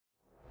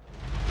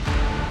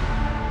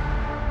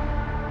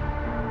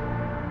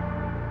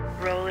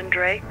and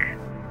Drake?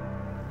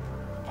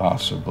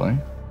 Possibly.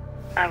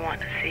 I want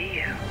to see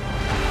you.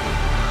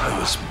 I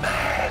was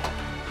mad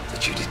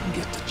that you didn't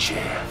get the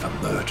chair for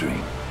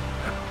murdering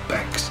a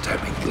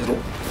backstabbing little...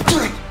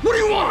 What do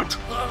you want?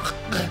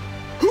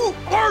 Who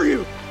are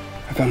you?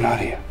 I got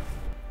Nadia.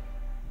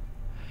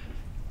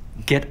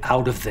 Get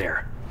out of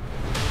there.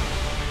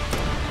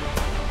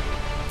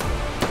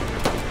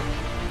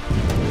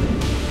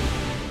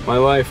 My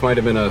life might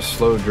have been a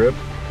slow drip,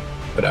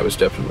 but I was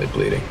definitely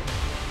bleeding.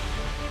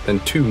 Then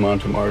 2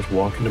 Montemars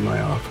walk into my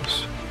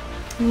office.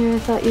 Yeah, I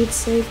thought you'd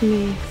save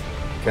me.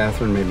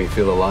 Catherine made me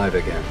feel alive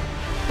again.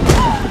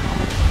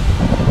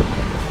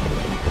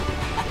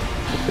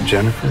 But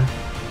Jennifer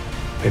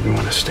made me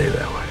want to stay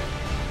that way.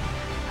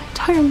 My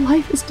entire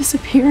life is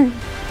disappearing.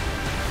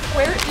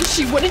 Where is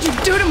she? What did you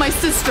do to my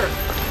sister?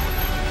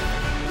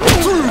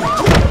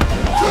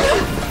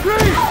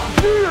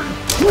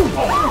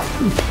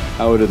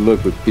 How would it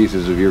look with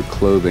pieces of your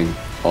clothing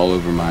all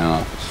over my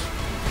office?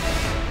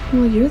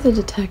 Well, you're the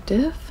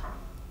detective.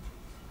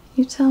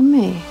 You tell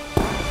me.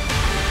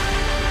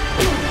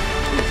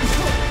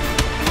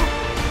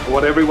 I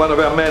want every one of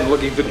our men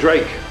looking for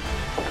Drake.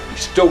 He's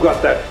still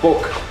got that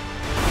book.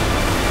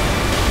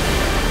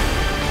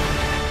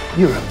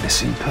 You're a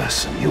missing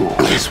person. You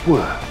always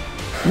were.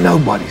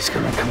 Nobody's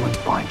gonna come and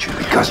find you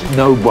because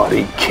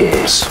nobody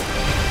cares.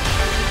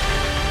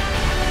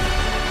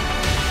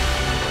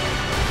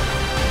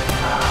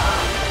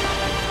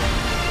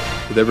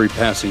 With every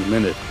passing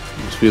minute,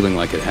 I was feeling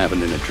like it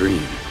happened in a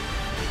dream.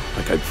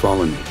 Like I'd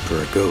fallen for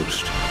a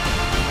ghost.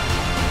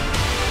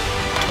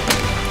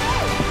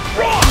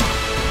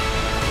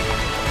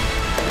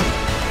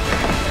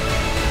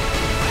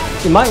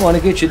 You might want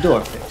to get your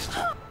door fixed.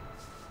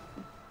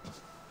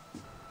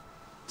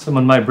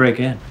 Someone might break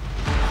in.